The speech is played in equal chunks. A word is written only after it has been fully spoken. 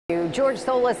George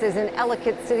Solis is in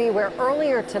Ellicott City, where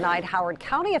earlier tonight Howard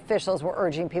County officials were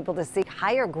urging people to seek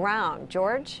higher ground.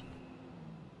 George?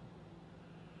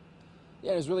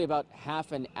 Yeah, it was really about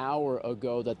half an hour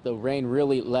ago that the rain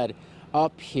really led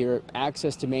up here.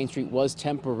 Access to Main Street was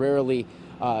temporarily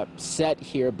set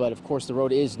here, but of course the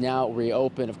road is now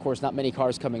reopened. Of course, not many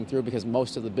cars coming through because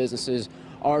most of the businesses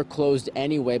are closed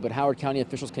anyway, but Howard County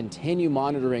officials continue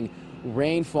monitoring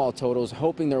rainfall totals,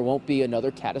 hoping there won't be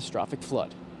another catastrophic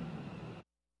flood.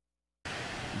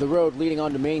 The road leading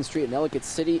onto Main Street in Ellicott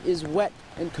City is wet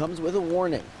and comes with a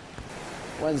warning.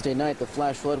 Wednesday night, the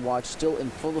flash flood watch still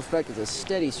in full effect as a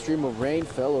steady stream of rain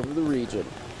fell over the region.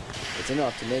 It's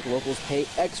enough to make locals pay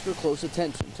extra close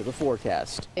attention to the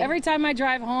forecast. Every time I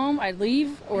drive home, I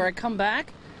leave or I come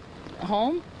back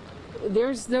home,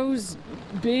 there's those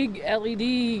big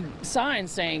LED signs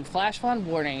saying flash flood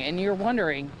warning, and you're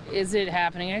wondering, is it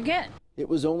happening again? It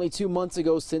was only 2 months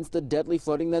ago since the deadly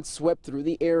flooding that swept through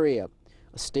the area.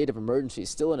 A state of emergency is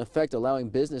still in effect, allowing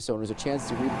business owners a chance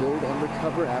to rebuild and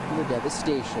recover after the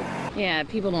devastation. Yeah,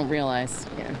 people don't realize.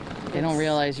 Yeah, they don't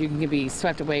realize you can be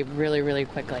swept away really, really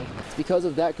quickly. It's because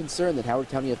of that concern that Howard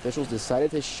County officials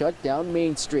decided to shut down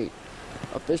Main Street.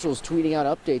 Officials tweeting out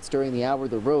updates during the hour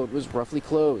the road was roughly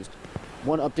closed.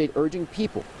 One update urging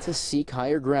people to seek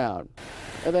higher ground.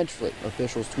 Eventually,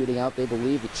 officials tweeting out they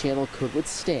believe the channel could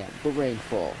withstand the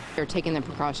rainfall. They're taking the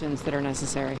precautions that are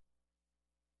necessary.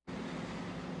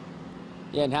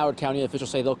 Yeah, and Howard County officials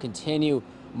say they'll continue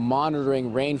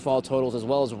monitoring rainfall totals as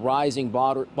well as rising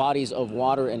bodies of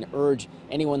water and urge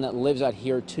anyone that lives out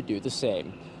here to do the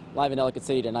same. Live in Ellicott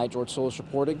City tonight, George Solis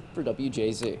reporting for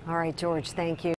WJZ. All right, George, thank you.